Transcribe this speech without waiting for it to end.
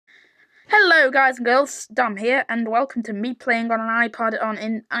Hello guys and girls, Dom here, and welcome to me playing on an iPad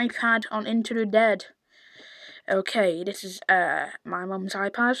on Into the Dead. Okay, this is my mum's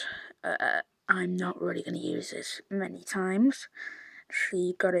iPad. I'm not really going to use this many times.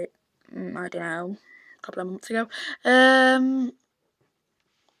 She got it, I don't know, a couple of months ago. I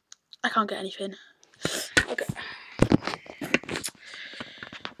can't get anything. Okay.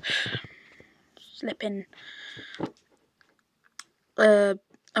 Slipping.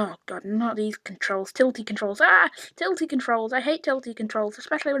 Oh god, not these controls. Tilty controls. Tilty controls. I hate tilty controls,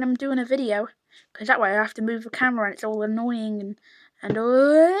 especially when I'm doing a video. Because that way I have to move the camera and it's all annoying and zombies!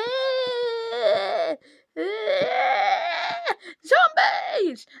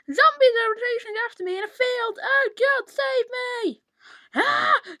 Zombies are chasing after me in a field! Oh god, save me! Go to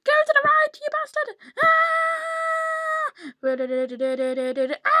the right, you bastard!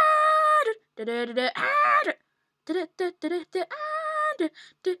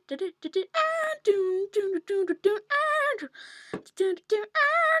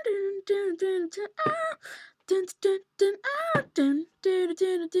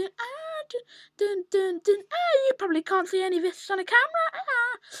 You probably can't see any of this on a camera.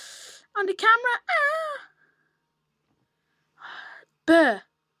 On the camera. Burr.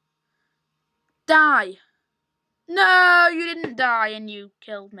 Die. No, you didn't die and you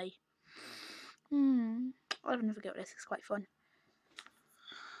killed me. I'll never get this. It's quite fun.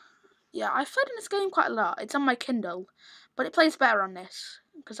 Yeah, I've played in this game quite a lot. It's on my Kindle, but it plays better on this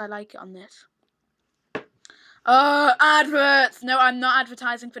because I like it on this. Adverts! No, I'm not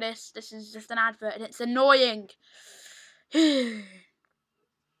advertising for this. This is just an advert and it's annoying.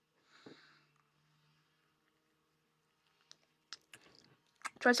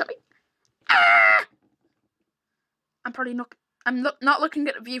 Try something. I'm probably not. I'm not looking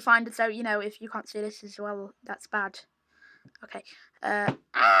at the viewfinder, so you know if you can't see this as well, that's bad. Okay. Oh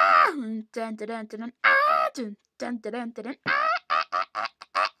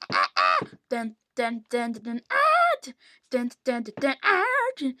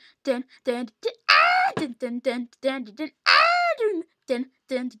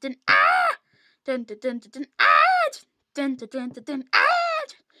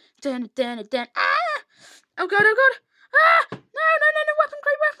god, oh god! No, weapon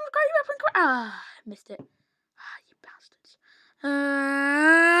crate! Missed it. You bastards. So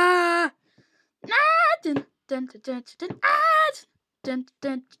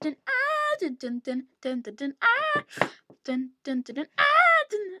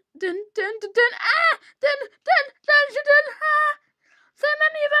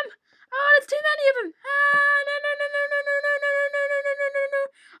many of them! Oh, there's too many of them! No.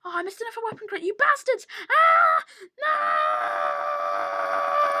 Oh, I missed another weapon crate, you bastards! No!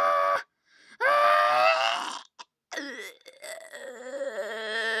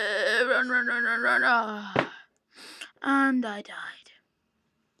 Run. And I died.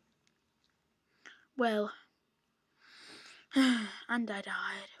 Well, and I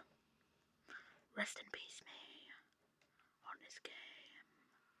died. Rest in peace, me. On this game.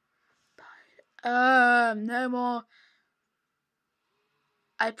 Bye. No more.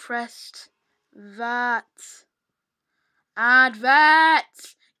 I pressed that.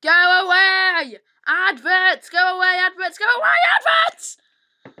 Adverts! Go away! Adverts! Go away! Adverts! Go away! Adverts!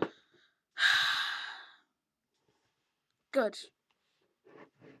 Good.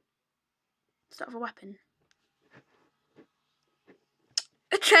 Start with a weapon.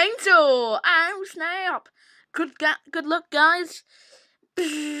 A chainsaw! Oh snap! Good luck, guys.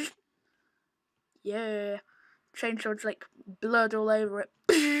 Yeah. Chainsaw's like blood all over it.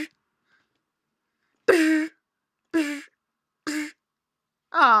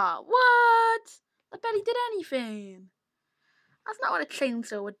 What? I barely did anything. That's not what a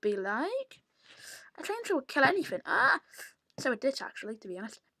chainsaw would be like. A chainsaw would kill anything. So it did actually, to be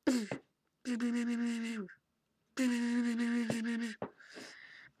honest.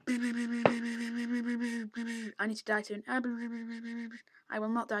 I need to die soon. I will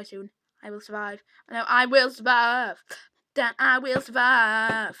not die soon. I will survive. No, I will survive. Then I will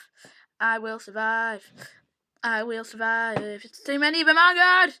survive. I will survive. I will survive. It's too many of them. Oh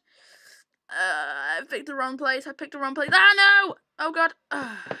god! I picked the wrong place. No! Oh god.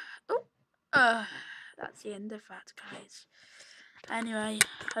 That's the end of that, guys. Anyway,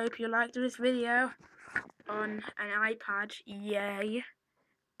 hope you liked this video on an iPad. Yay.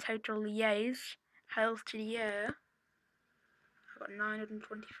 Total yays. Hells to the year. I got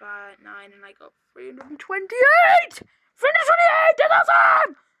 925, and I got 328! 328! That's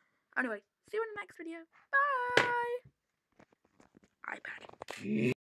awesome! Anyway, see you in the next video. Bye! iPad.